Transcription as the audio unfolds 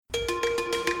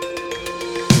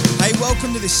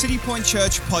welcome to the City Point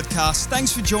Church podcast.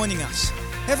 Thanks for joining us.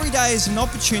 Every day is an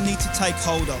opportunity to take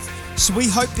hold of. So we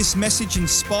hope this message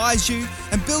inspires you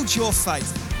and builds your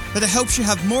faith, that it helps you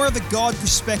have more of a God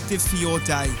perspective for your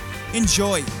day.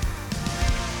 Enjoy.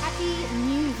 Happy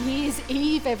New Year's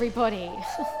Eve, everybody.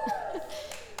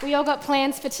 We all got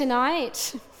plans for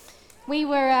tonight. We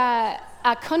were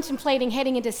contemplating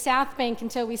heading into South Bank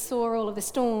until we saw all of the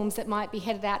storms that might be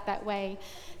headed out that way.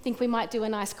 I think we might do a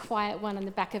nice quiet one on the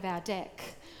back of our deck.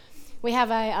 We have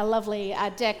a lovely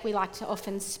deck. We like to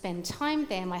often spend time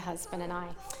there, my husband and I.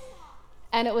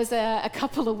 And it was a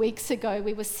couple of weeks ago,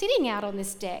 we were sitting out on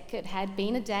this deck. It had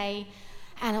been a day,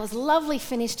 and it was a lovely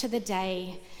finish to the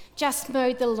day. Just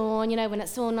mowed the lawn, you know, when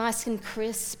it's all nice and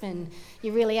crisp and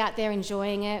you're really out there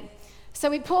enjoying it. So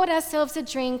we poured ourselves a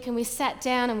drink and we sat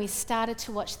down and we started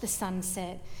to watch the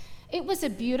sunset. It was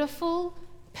a beautiful,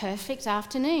 perfect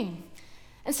afternoon.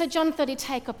 And so John thought he'd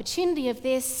take opportunity of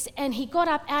this, and he got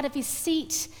up out of his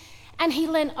seat and he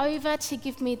leant over to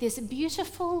give me this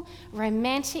beautiful,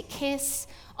 romantic kiss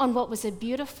on what was a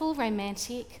beautiful,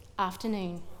 romantic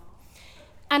afternoon.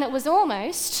 And it was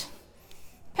almost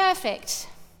perfect.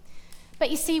 But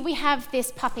you see, we have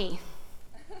this puppy.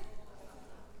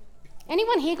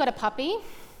 Anyone here got a puppy?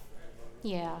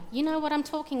 Yeah, you know what I'm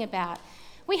talking about.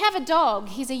 We have a dog.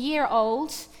 He's a year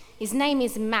old. His name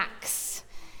is Max.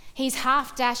 He's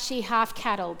half dashy, half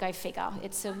cattle, go figure.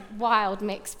 It's a wild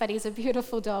mix, but he's a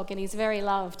beautiful dog and he's very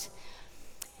loved.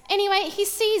 Anyway, he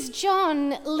sees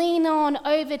John lean on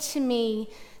over to me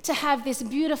to have this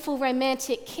beautiful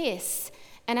romantic kiss,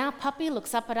 and our puppy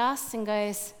looks up at us and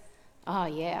goes, "Oh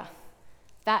yeah,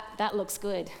 that looks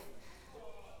good.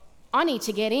 I need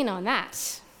to get in on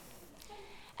that."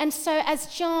 And so as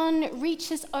John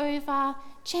reaches over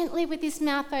gently with his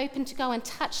mouth open to go and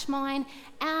touch mine,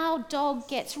 our dog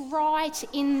gets right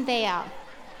in there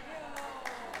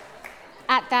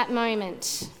at that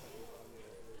moment.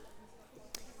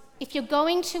 If you're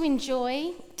going to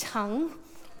enjoy tongue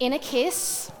in a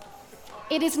kiss,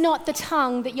 it is not the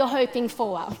tongue that you're hoping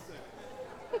for.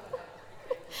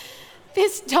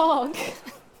 This dog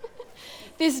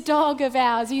of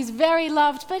ours, he's very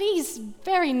loved, but he's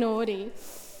very naughty.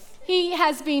 He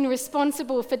has been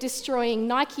responsible for destroying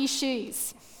Nike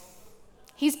shoes.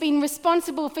 He's been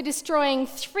responsible for destroying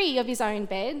 3 of his own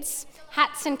beds,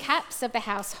 hats and caps of the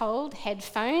household,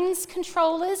 headphones,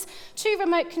 controllers, 2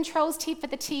 remote controls for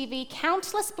the TV,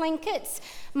 countless blankets,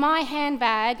 my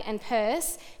handbag and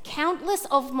purse, countless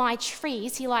of my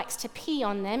trees. He likes to pee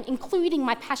on them, including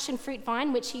my passion fruit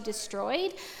vine, which he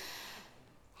destroyed.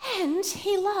 And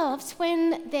he loves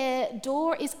when the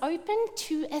door is open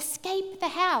to escape the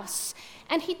house.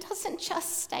 And he doesn't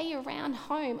just stay around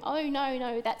home. Oh,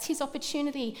 no, that's his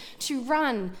opportunity to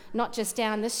run, not just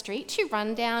down the street, to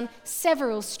run down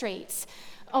several streets,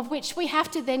 of which we have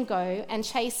to then go and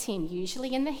chase him,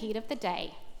 usually in the heat of the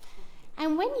day.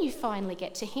 And when you finally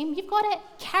get to him, you've got to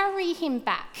carry him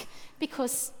back,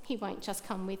 because he won't just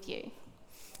come with you.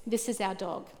 This is our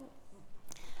dog.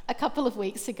 A couple of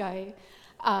weeks ago,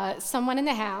 someone in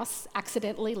the house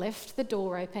accidentally left the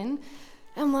door open.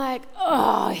 I'm like,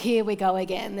 oh, here we go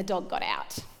again. The dog got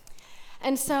out.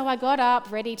 And so I got up,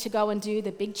 ready to go and do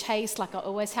the big chase like I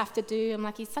always have to do. I'm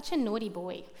like, he's such a naughty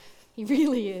boy. He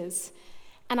really is.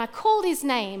 And I called his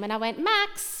name and I went,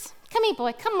 "Max, come here,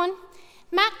 boy, come on."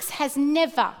 Max has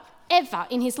never, ever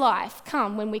in his life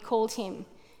come when we called him.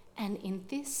 And in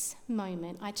this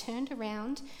moment, I turned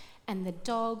around and the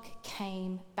dog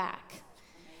came back.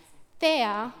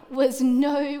 There was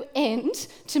no end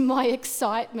to my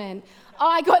excitement.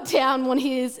 I got down on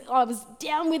I was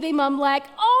down with him. I'm like,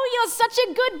 "Oh, you're such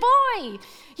a good boy.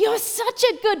 You're such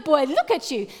a good boy. Look at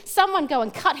you." Someone go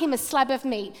and cut him a slab of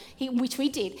meat, which we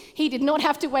did. He did not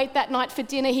have to wait that night for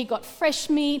dinner. He got fresh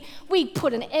meat. We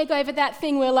put an egg over that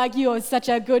thing. We're like, "You're such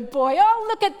a good boy. Oh,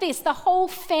 look at this." The whole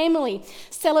family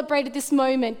celebrated this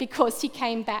moment because he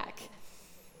came back.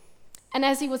 And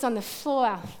as he was on the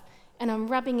floor, and I'm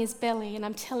rubbing his belly and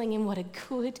I'm telling him what a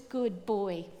good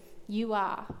boy you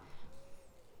are,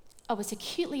 I was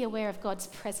acutely aware of God's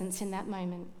presence in that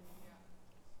moment.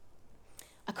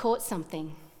 I caught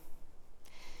something.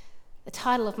 The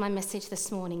title of my message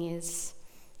this morning is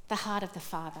The Heart of the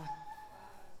Father.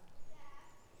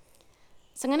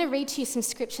 So I'm going to read to you some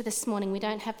scripture this morning. We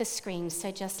don't have the screen,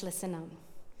 so just listen up.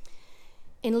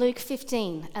 In Luke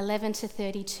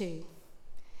 15:11-32,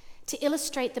 to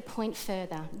illustrate the point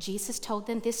further, Jesus told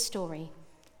them this story.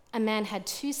 A man had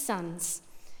 2 sons.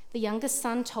 The youngest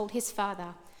son told his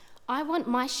father, "I want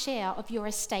my share of your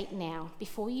estate now,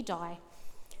 before you die."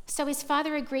 So his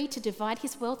father agreed to divide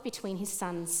his wealth between his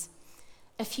sons.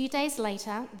 A few days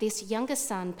later, this younger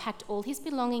son packed all his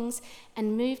belongings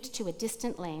and moved to a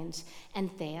distant land,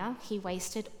 and there he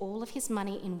wasted all of his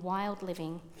money in wild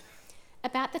living.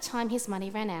 About the time his money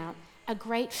ran out, a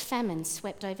great famine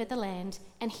swept over the land,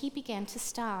 and he began to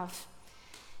starve.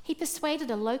 He persuaded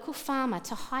a local farmer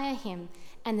to hire him,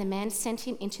 and the man sent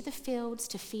him into the fields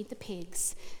to feed the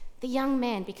pigs. The young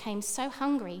man became so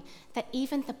hungry that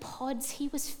even the pods he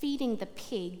was feeding the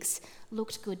pigs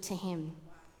looked good to him.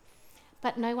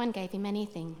 But no one gave him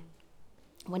anything.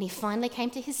 When he finally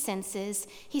came to his senses,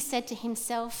 he said to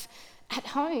himself, "At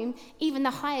home, even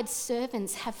the hired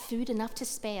servants have food enough to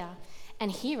spare,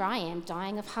 and here I am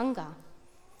dying of hunger.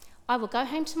 I will go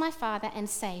home to my father and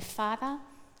say, 'Father,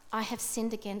 I have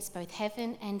sinned against both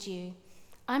heaven and you.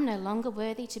 I'm no longer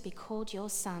worthy to be called your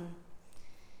son.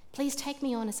 Please take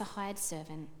me on as a hired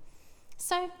servant.'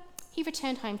 So he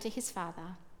returned home to his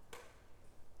father.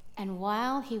 And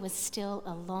while he was still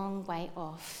a long way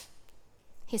off,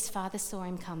 his father saw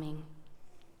him coming.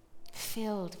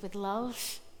 Filled with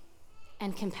love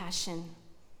and compassion,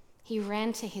 he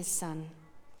ran to his son,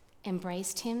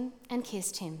 embraced him, and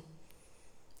kissed him.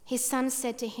 His son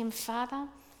said to him, 'Father,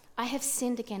 I have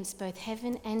sinned against both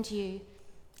heaven and you,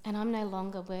 and I'm no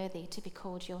longer worthy to be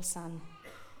called your son.'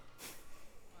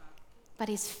 But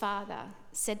his father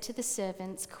said to the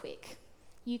servants, 'Quick,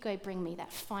 you go bring me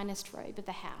that finest robe of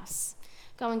the house.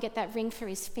 Go and get that ring for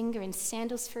his finger and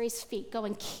sandals for his feet. Go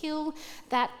and kill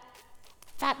that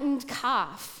fattened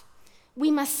calf.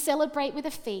 We must celebrate with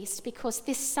a feast because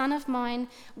this son of mine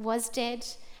was dead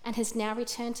and has now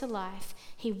returned to life.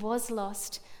 He was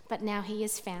lost, but now he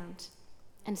is found.'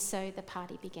 And so the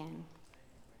party began."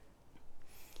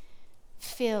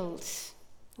 Filled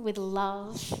with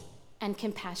love and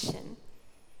compassion.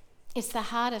 It's the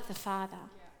heart of the Father.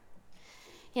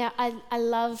 Yeah, I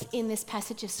love in this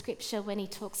passage of Scripture when he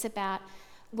talks about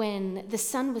when the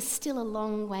son was still a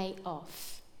long way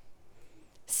off.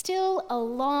 Still a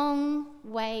long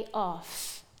way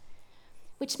off,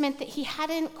 which meant that he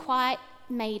hadn't quite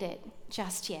made it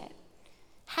just yet.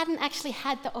 Hadn't actually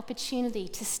had the opportunity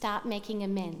to start making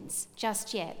amends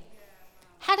just yet.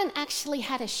 Hadn't actually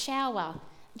had a shower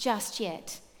just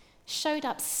yet. Showed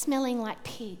up smelling like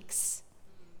pigs.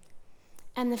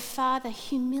 And the father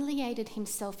humiliated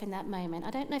himself in that moment.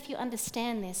 I don't know if you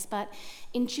understand this, but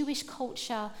in Jewish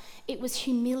culture, it was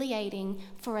humiliating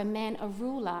for a man, a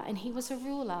ruler, and he was a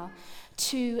ruler,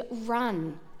 to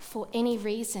run for any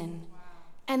reason.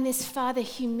 And this father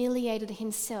humiliated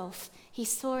himself. He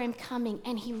saw him coming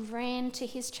and he ran to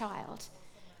his child,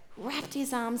 wrapped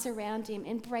his arms around him,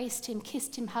 embraced him,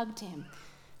 kissed him, hugged him.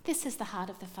 This is the heart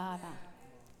of the Father.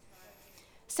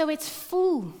 So it's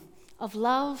full of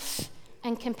love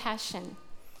and compassion.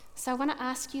 So I want to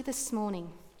ask you this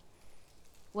morning,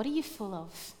 what are you full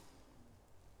of?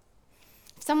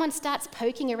 If someone starts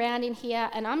poking around in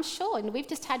here, and I'm sure, and we've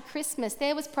just had Christmas,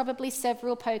 there was probably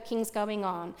several pokings going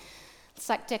on. It's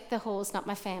like deck the halls, not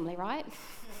my family, right?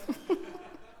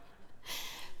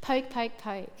 Poke, poke,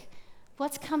 poke.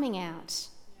 What's coming out?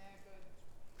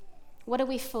 What are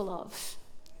we full of?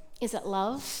 Is it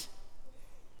love?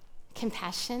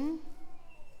 Compassion?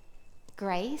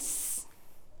 Grace?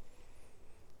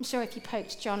 I'm sure if you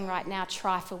poked John right now,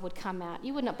 trifle would come out.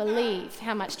 You would not believe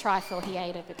how much trifle he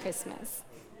ate over Christmas.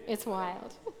 It's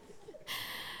wild.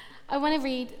 I want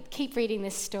to keep reading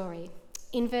this story.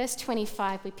 In verse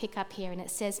 25, we pick up here and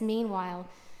it says, "Meanwhile,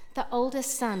 the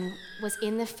oldest son was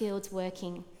in the fields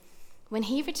working. When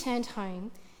he returned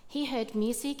home, he heard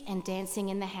music and dancing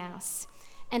in the house,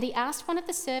 and he asked one of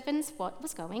the servants what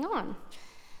was going on.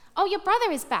 'Oh, your brother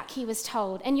is back,' he was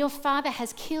told, 'and your father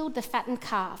has killed the fattened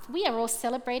calf. We are all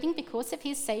celebrating because of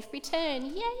his safe return.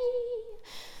 Yay!'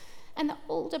 And the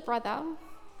older brother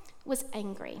was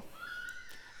angry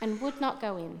and would not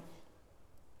go in.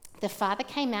 The father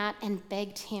came out and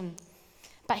begged him,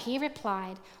 but he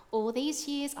replied, 'All these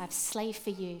years I've slaved for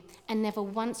you and never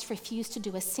once refused to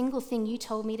do a single thing you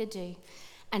told me to do.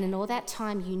 And in all that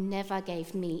time, you never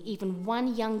gave me even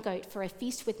one young goat for a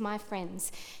feast with my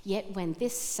friends. Yet when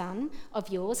this son of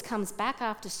yours comes back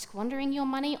after squandering your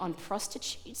money on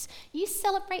prostitutes, you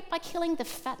celebrate by killing the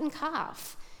fattened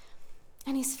calf.'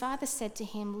 And his father said to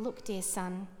him, 'Look, dear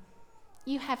son,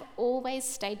 you have always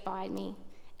stayed by me,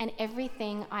 and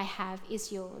everything I have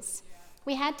is yours.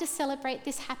 We had to celebrate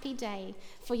this happy day,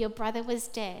 for your brother was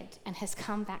dead and has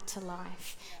come back to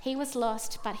life. He was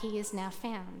lost, but he is now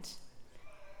found.'"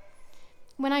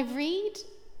 When I read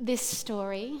this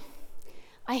story,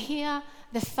 I hear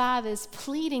the father's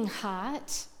pleading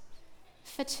heart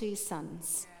for two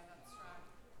sons.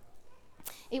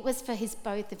 It was for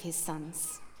both of his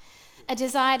sons. a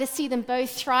desire to see them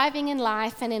both thriving in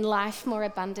life and in life more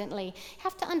abundantly. You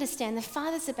have to understand the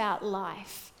Father's about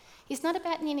life. He's not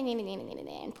about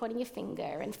and pointing your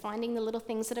finger and finding the little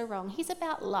things that are wrong. He's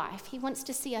about life. He wants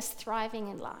to see us thriving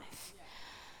in life.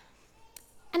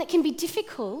 And it can be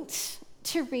difficult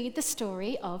to read the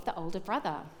story of the older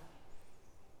brother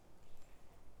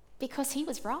because he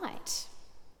was right.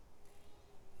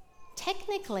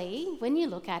 Technically, when you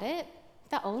look at it,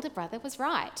 the older brother was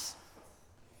right.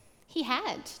 He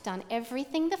had done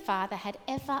everything the father had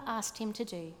ever asked him to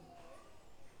do.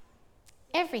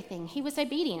 Everything. He was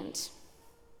obedient.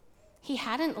 He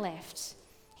hadn't left.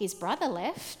 His brother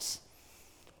left.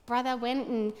 Brother went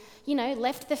and,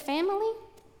 left the family.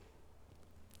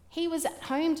 He was at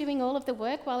home doing all of the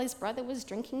work while his brother was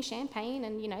drinking champagne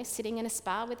and, sitting in a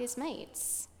spa with his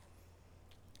mates.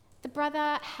 The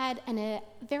brother had a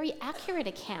very accurate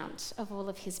account of all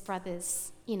of his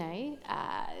brother's,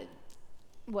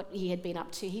 what he had been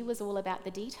up to. He was all about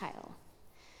the detail.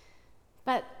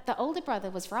 But the older brother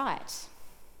was right.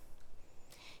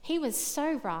 He was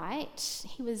so right,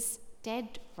 he was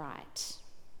dead right.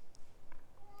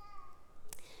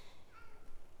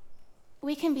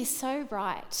 We can be so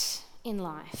right in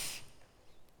life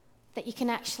that you can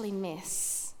actually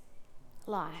miss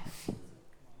life.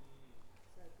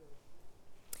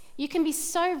 You can be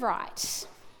so right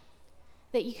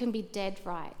that you can be dead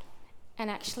right and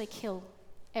actually kill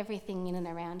everything in and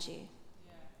around you.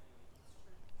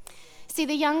 See,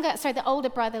 the older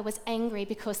brother was angry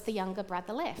because the younger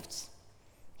brother left.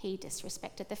 He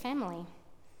disrespected the family.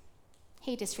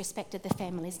 He disrespected the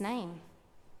family's name.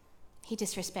 He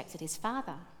disrespected his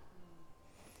father.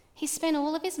 He spent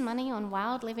all of his money on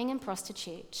wild living and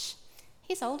prostitutes.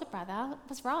 His older brother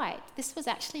was right. This was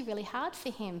actually really hard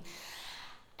for him.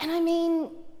 And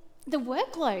the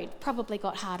workload probably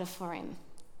got harder for him.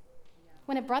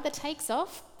 When a brother takes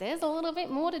off, there's a little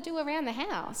bit more to do around the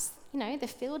house. The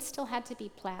field still had to be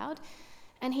ploughed,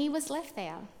 and he was left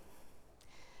there.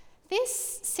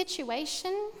 This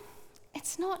situation,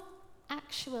 it's not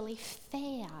actually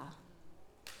fair.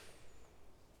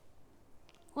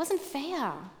 It wasn't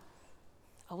fair.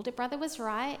 Older brother was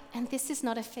right, and this is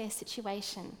not a fair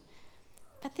situation.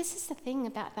 But this is the thing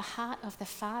about the heart of the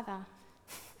Father.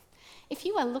 If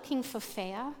you are looking for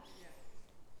fair,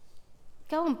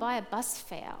 go and buy a bus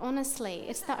fare. Honestly,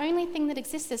 it's the only thing that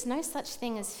exists. There's no such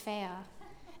thing as fair.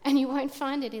 And you won't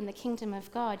find it in the kingdom of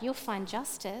God. You'll find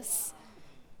justice,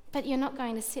 but you're not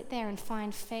going to sit there and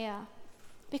find fair.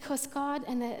 Because God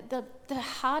and the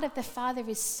heart of the Father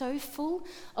is so full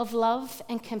of love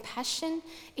and compassion,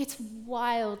 it's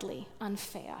wildly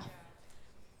unfair.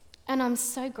 And I'm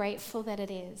so grateful that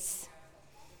it is.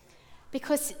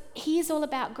 Because He is all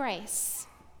about grace.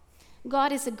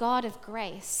 God is a God of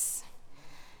grace.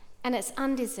 And it's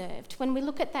undeserved. When we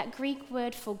look at that Greek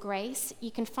word for grace,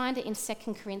 you can find it in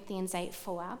 2 Corinthians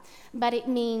 8:4, but it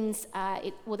means,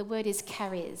 the word is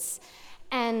charis.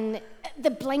 And the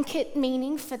blanket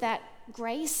meaning for that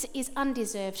grace is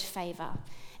undeserved favour.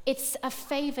 It's a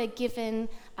favour given,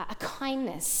 a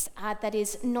kindness that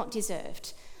is not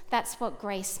deserved. That's what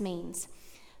grace means.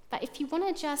 But if you want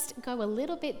to just go a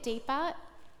little bit deeper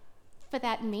for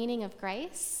that meaning of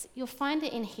grace, you'll find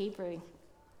it in Hebrew.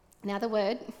 Now the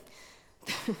word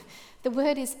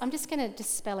is, I'm just going to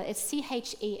just spell it, it's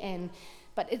C-H-E-N,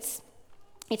 but it's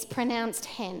pronounced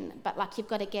hen, but you've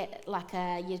got to get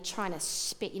you're trying to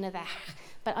spit,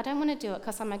 but I don't want to do it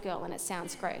because I'm a girl and it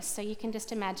sounds gross, so you can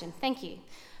just imagine. Thank you.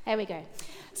 There we go.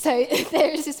 So there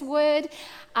is this word,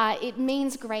 it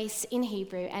means grace in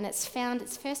Hebrew, and it's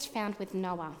first found with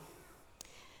Noah.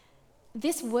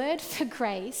 This word for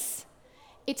grace,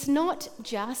 it's not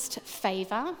just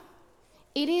favour,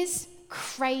 it is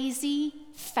crazy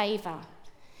favour.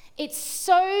 It's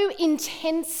so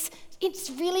intense, it's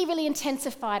really, really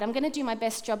intensified. I'm going to do my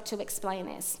best job to explain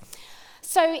this.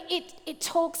 So it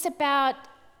talks about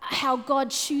how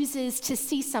God chooses to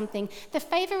see something. The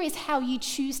favour is how you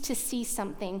choose to see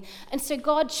something. And so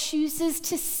God chooses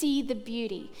to see the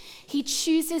beauty. He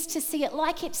chooses to see it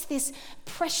like it's this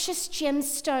precious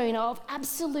gemstone of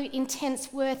absolute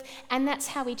intense worth, and that's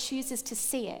how He chooses to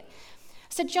see it.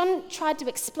 So John tried to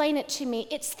explain it to me.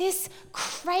 It's this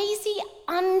crazy,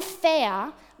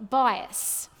 unfair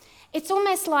bias. It's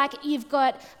almost like you've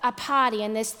got a party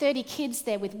and there's 30 kids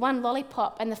there with one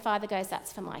lollipop, and the father goes,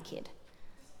 "That's for my kid."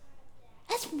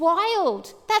 That's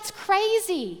wild. That's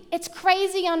crazy. It's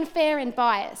crazy, unfair, and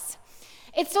bias.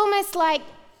 It's almost like,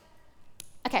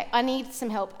 okay, I need some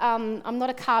help. I'm not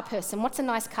a car person. What's a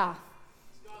nice car?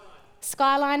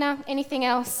 Skyliner. Anything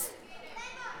else?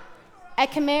 A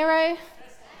Camaro?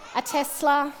 A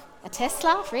Tesla? A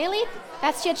Tesla? Really?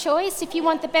 That's your choice? If you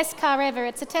want the best car ever,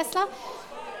 it's a Tesla?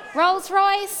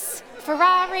 Rolls-Royce,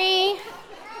 Ferrari,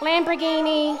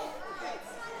 Lamborghini.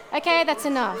 Okay, that's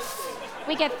enough.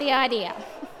 We get the idea.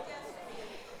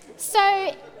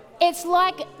 So it's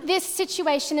like this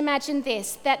situation, imagine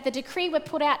this, that the decree were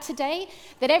put out today,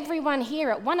 that everyone here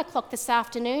at 1 o'clock this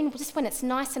afternoon, just when it's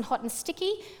nice and hot and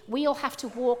sticky, we all have to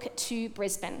walk to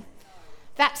Brisbane.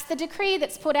 That's the decree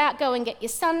that's put out. Go and get your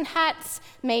sun hats,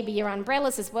 maybe your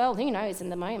umbrellas as well. Who knows in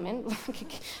the moment?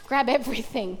 Grab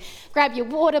everything. Grab your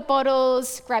water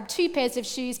bottles, grab 2 pairs of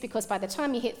shoes, because by the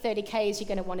time you hit 30 Ks, you're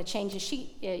going to want to change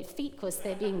your feet because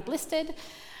they're being blistered.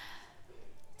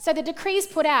 So the decree's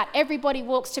put out. Everybody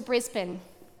walks to Brisbane,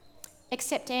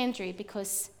 except Andrew,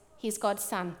 because he's God's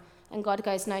son. And God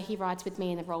goes, no, he rides with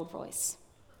me in the Rolls-Royce.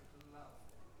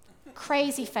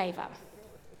 Crazy favour.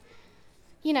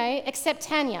 You know, except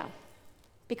Tanya,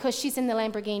 because she's in the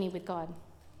Lamborghini with God.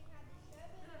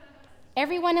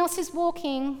 Everyone else is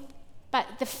walking, but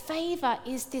the favour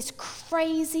is this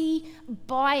crazy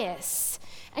bias.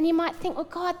 And you might think, well,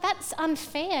 God, that's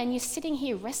unfair. And you're sitting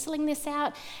here wrestling this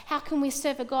out. How can we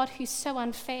serve a God who's so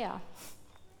unfair?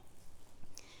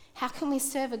 How can we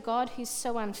serve a God who's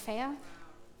so unfair?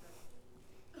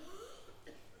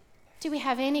 Do we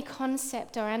have any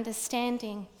concept or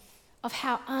understanding of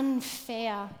how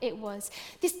unfair it was?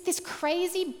 This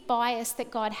crazy bias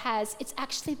that God has, it's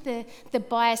actually the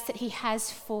bias that he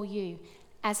has for you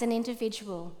as an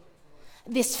individual.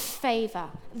 This favour,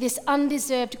 this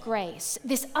undeserved grace,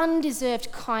 this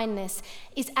undeserved kindness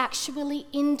is actually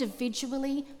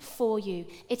individually for you.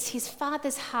 It's his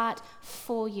Father's heart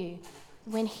for you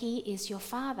when he is your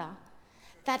Father.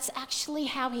 That's actually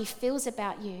how he feels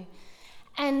about you.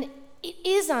 And it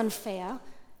is unfair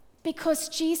because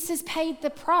Jesus paid the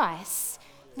price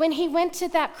when he went to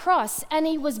that cross and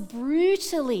he was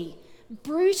brutally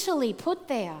put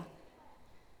there.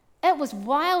 It was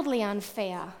wildly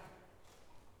unfair.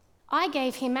 I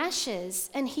gave him ashes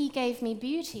and he gave me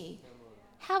beauty.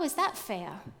 How is that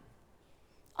fair?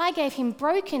 I gave him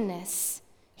brokenness.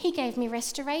 He gave me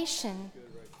restoration.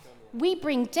 We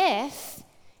bring death.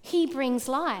 He brings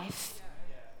life.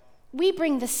 We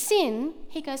bring the sin.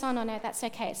 He goes, oh, no, that's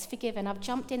okay. It's forgiven. I've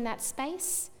jumped in that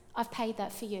space. I've paid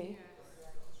that for you.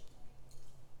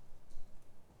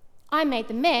 I made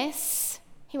the mess.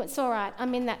 He went, it's all right.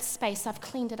 I'm in that space. I've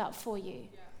cleaned it up for you.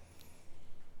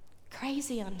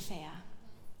 Crazy unfair.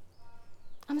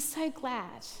 I'm so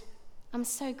glad. I'm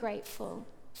so grateful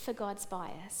for God's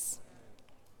bias.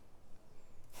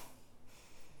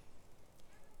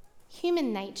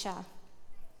 Human nature.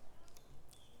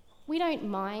 We don't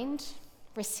mind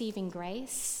receiving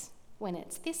grace when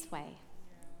it's this way.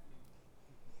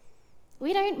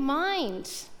 We don't mind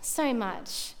so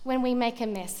much when we make a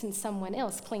mess and someone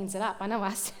else cleans it up. I know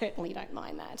I certainly don't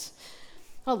mind that.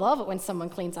 I love it when someone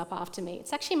cleans up after me.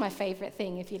 It's actually my favourite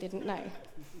thing, if you didn't know.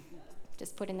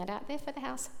 Just putting that out there for the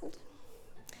household.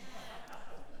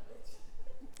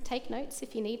 Take notes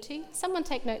if you need to. Someone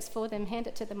take notes for them, hand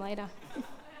it to them later.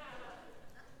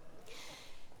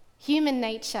 Human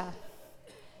nature.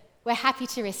 We're happy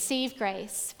to receive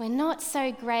grace. We're not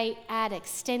so great at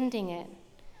extending it,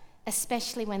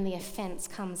 especially when the offence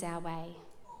comes our way.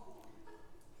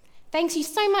 Thanks you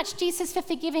so much, Jesus, for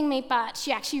forgiving me, but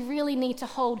you actually really need to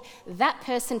hold that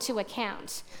person to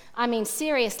account. I mean,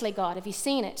 seriously, God, have you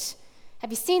seen it?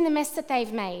 Have you seen the mess that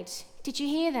they've made? Did you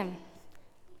hear them?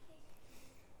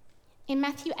 In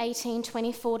Matthew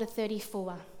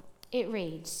 18:24-34, it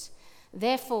reads,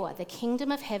 "Therefore, the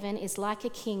kingdom of heaven is like a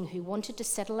king who wanted to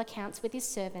settle accounts with his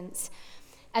servants.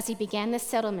 As he began the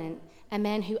settlement, a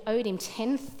man who owed him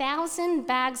 10,000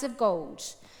 bags of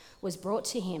gold was brought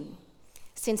to him.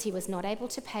 Since he was not able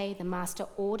to pay, the master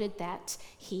ordered that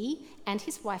he and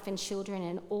his wife and children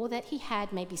and all that he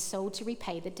had may be sold to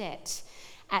repay the debt.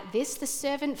 At this, the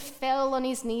servant fell on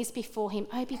his knees before him.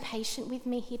 'Oh, be patient with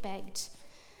me,' he begged,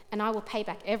 'and I will pay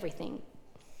back everything.'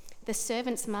 The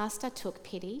servant's master took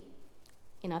pity,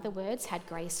 in other words, had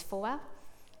grace for,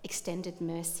 extended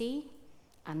mercy,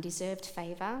 undeserved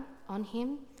favour on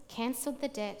him, cancelled the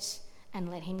debt,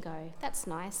 and let him go." That's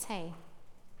nice, hey?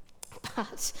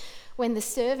 But when the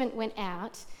servant went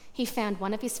out, he found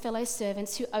one of his fellow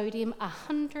servants who owed him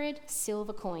 100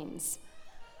 silver coins.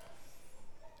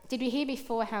 Did we hear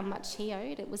before how much he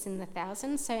owed? It was in the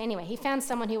thousands. So anyway, he found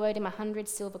someone who owed him 100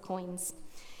 silver coins.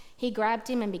 He grabbed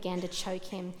him and began to choke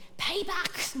him. "Pay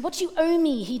back what you owe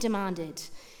me," he demanded.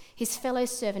 His fellow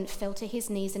servant fell to his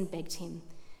knees and begged him,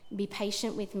 "Be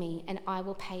patient with me and I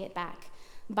will pay it back."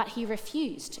 But he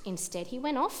refused. Instead, he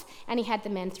went off and he had the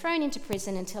man thrown into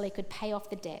prison until he could pay off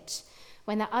the debt.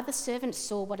 When the other servants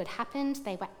saw what had happened,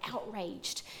 they were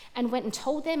outraged and went and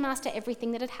told their master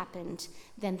everything that had happened.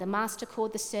 Then the master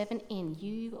called the servant in.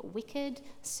 "You wicked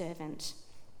servant,"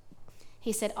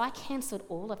 he said, "I cancelled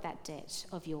all of that debt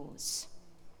of yours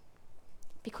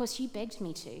because you begged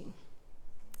me to.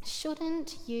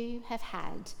 Shouldn't you have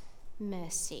had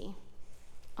mercy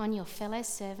on your fellow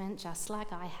servant just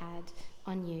like I had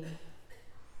on you?"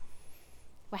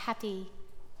 We're happy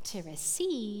to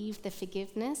receive the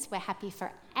forgiveness. We're happy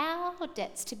for our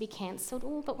debts to be cancelled.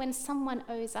 Oh, but when someone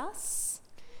owes us,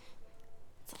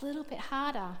 it's a little bit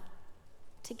harder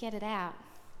to get it out.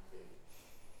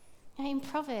 Now, in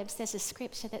Proverbs, there's a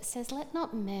scripture that says, "Let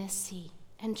not mercy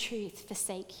and truth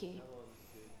forsake you.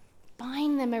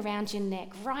 Bind them around your neck,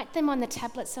 write them on the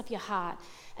tablets of your heart,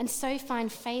 and so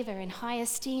find favour and high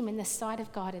esteem in the sight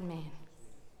of God and man."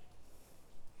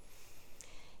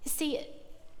 You see,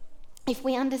 if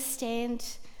we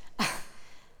understand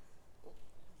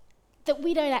that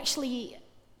we don't actually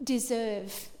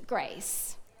deserve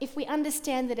grace, if we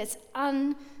understand that it's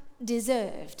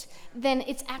undeserved, then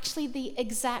it's actually the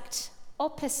exact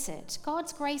opposite.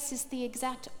 God's grace is the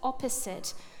exact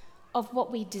opposite of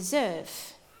what we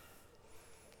deserve.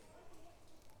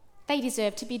 They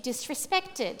deserve to be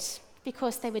disrespected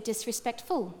because they were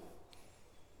disrespectful.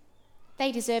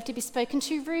 They deserve to be spoken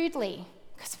to rudely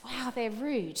because, wow, they're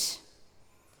rude.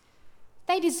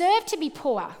 They deserve to be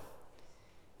poor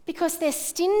because they're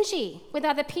stingy with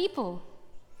other people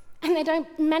and they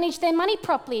don't manage their money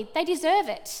properly. They deserve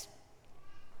it.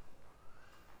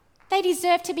 They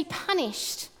deserve to be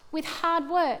punished with hard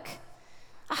work,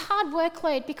 a hard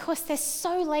workload because they're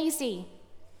so lazy.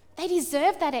 They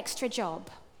deserve that extra job.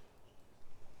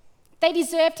 They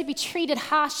deserve to be treated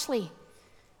harshly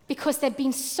because they've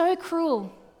been so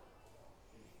cruel.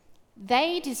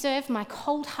 They deserve my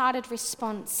cold-hearted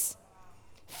response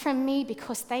from me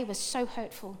because they were so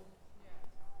hurtful.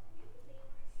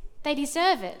 They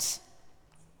deserve it.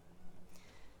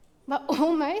 But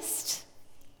almost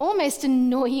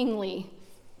annoyingly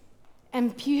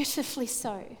and beautifully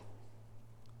so,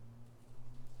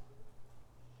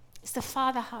 it's the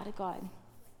Father heart of God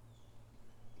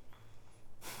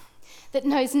that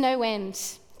knows no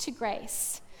end to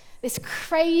grace, this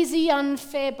crazy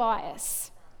unfair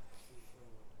bias.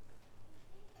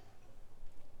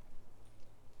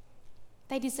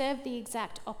 They deserve the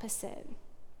exact opposite.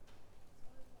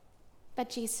 But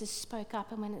Jesus spoke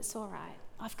up and went, "It's all right.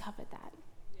 I've covered that.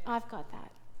 I've got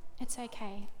that. It's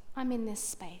okay. I'm in this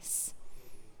space.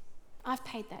 I've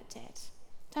paid that debt.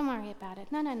 Don't worry about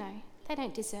it. No. They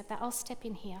don't deserve that. I'll step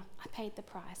in here. I paid the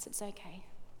price. It's okay."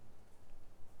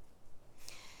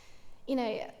 You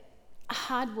know,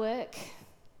 hard work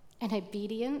and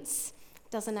obedience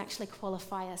doesn't actually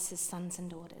qualify us as sons and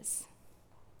daughters.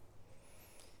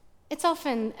 It's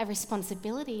often a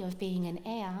responsibility of being an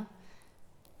heir,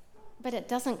 but it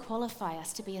doesn't qualify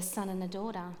us to be a son and a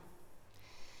daughter.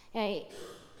 You know,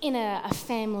 in a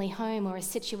family home or a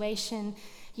situation,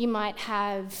 you might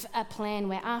have a plan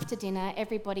where after dinner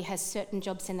everybody has certain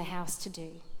jobs in the house to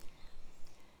do.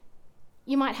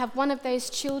 You might have one of those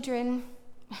children,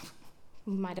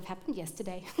 might have happened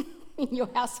yesterday in your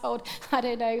household. I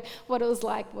don't know what it was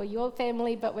like for your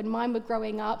family, but when mine were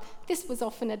growing up, this was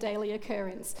often a daily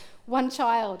occurrence. One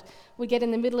child would get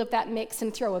in the middle of that mix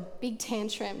and throw a big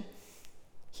tantrum,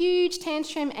 huge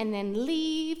tantrum, and then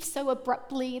leave so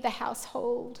abruptly the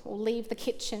household, or leave the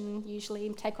kitchen usually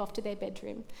and take off to their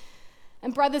bedroom.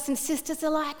 And brothers and sisters are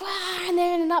like, wow, and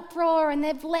they're in an uproar and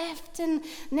they've left and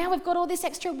now we've got all this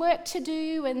extra work to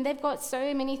do and they've got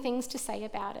so many things to say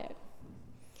about it.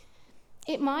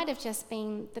 It might have just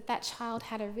been that that child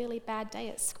had a really bad day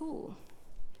at school.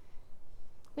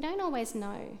 We don't always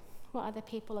know what other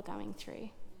people are going through.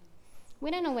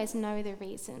 We don't always know the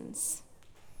reasons.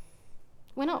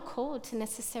 We're not called to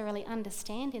necessarily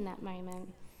understand in that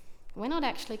moment. We're not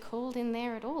actually called in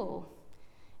there at all.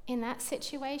 In that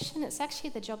situation, it's actually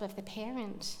the job of the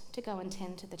parent to go and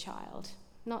tend to the child,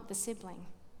 not the sibling.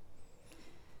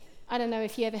 I don't know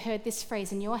if you ever heard this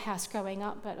phrase in your house growing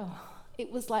up, but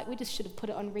it was like we just should have put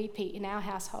it on repeat in our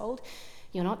household.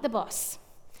 You're not the boss.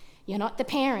 You're not the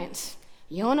parent.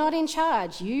 You're not in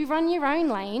charge. You run your own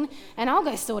lane and I'll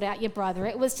go sort out your brother.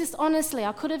 It was just, honestly,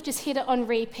 I could have just hit it on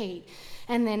repeat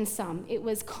and then some. It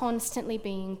was constantly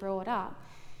being brought up.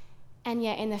 And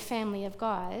yet in the family of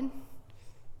God,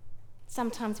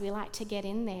 sometimes we like to get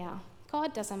in there.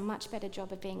 God does a much better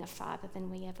job of being a father than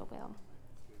we ever will.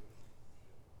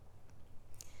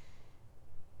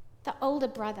 The older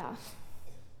brother,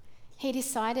 he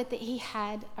decided that he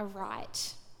had a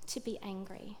right to be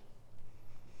angry.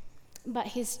 But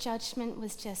his judgment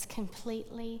was just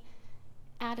completely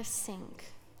out of sync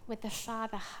with the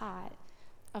Father heart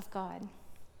of God.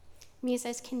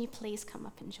 Musos, can you please come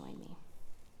up and join me?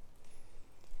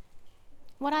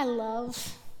 What I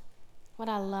love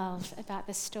about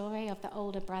the story of the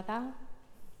older brother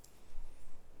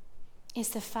is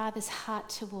the Father's heart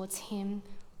towards him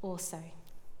also.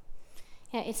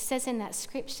 It says in that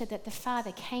scripture that the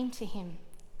Father came to him,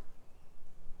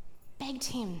 begged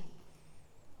him,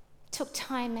 took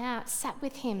time out, sat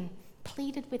with him,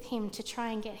 pleaded with him to try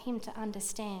and get him to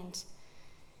understand.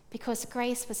 Because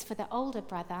grace was for the older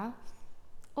brother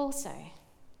also.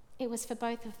 It was for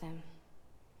both of them.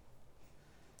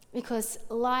 Because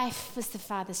life was the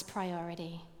Father's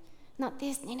priority. Not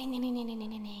this,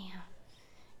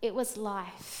 It was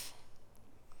life.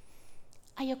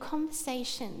 Are your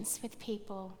conversations with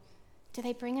people, do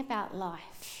they bring about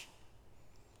life?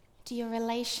 Do your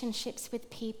relationships with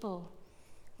people,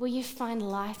 will you find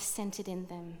life centered in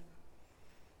them?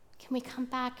 Can we come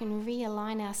back and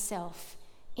realign ourselves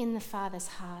in the Father's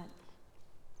heart?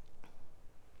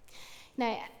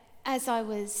 Now, as I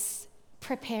was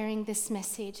preparing this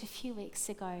message a few weeks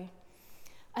ago,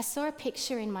 I saw a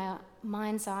picture in my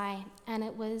mind's eye, and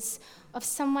it was of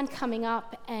someone coming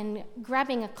up and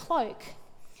grabbing a cloak.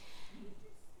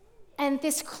 And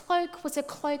this cloak was a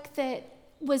cloak that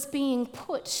was being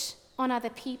put on other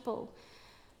people.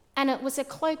 And it was a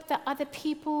cloak that other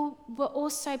people were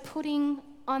also putting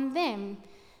on them.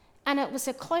 And it was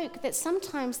a cloak that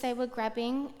sometimes they were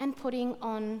grabbing and putting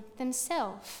on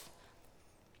themselves.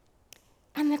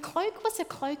 And the cloak was a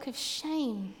cloak of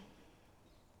shame.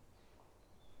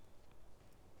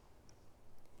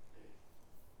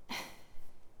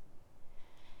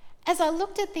 As I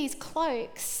looked at these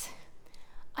cloaks,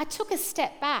 I took a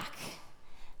step back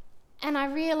and I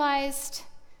realized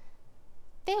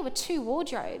there were two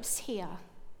wardrobes here.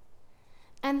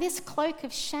 And this cloak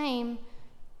of shame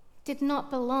did not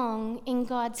belong in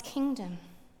God's kingdom.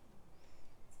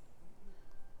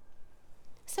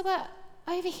 So we're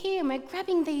over here and we're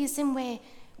grabbing these and we're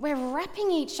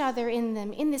wrapping each other in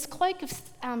them, in this cloak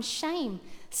of shame,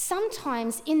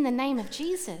 sometimes in the name of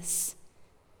Jesus.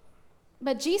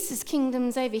 But Jesus'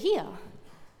 kingdom's over here.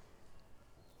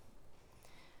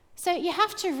 So you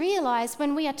have to realize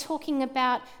when we are talking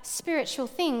about spiritual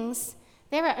things,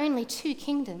 there are only two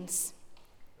kingdoms.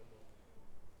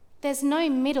 There's no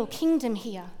middle kingdom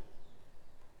here.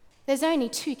 There's only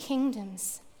two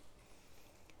kingdoms.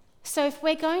 So if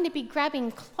we're going to be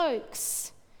grabbing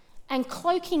cloaks and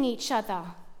cloaking each other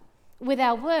with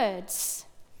our words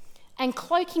and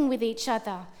cloaking with each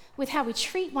other with how we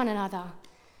treat one another,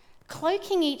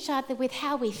 cloaking each other with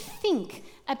how we think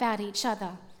about each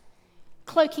other,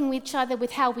 cloaking each other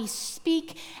with how we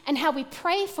speak and how we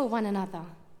pray for one another,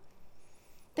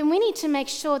 then we need to make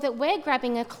sure that we're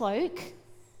grabbing a cloak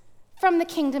from the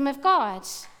kingdom of God.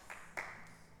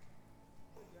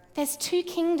 There's two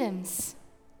kingdoms.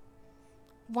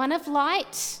 One of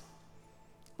light,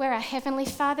 where our Heavenly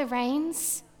Father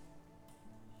reigns,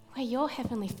 where your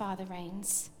Heavenly Father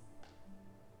reigns.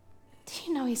 Do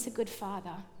you know He's a good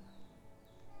Father?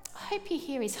 I hope you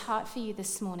hear His heart for you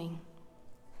this morning.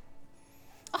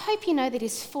 I hope you know that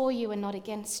He's for you and not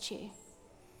against you.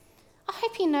 I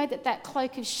hope you know that that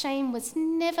cloak of shame was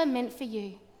never meant for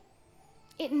you.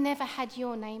 It never had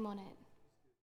your name on it.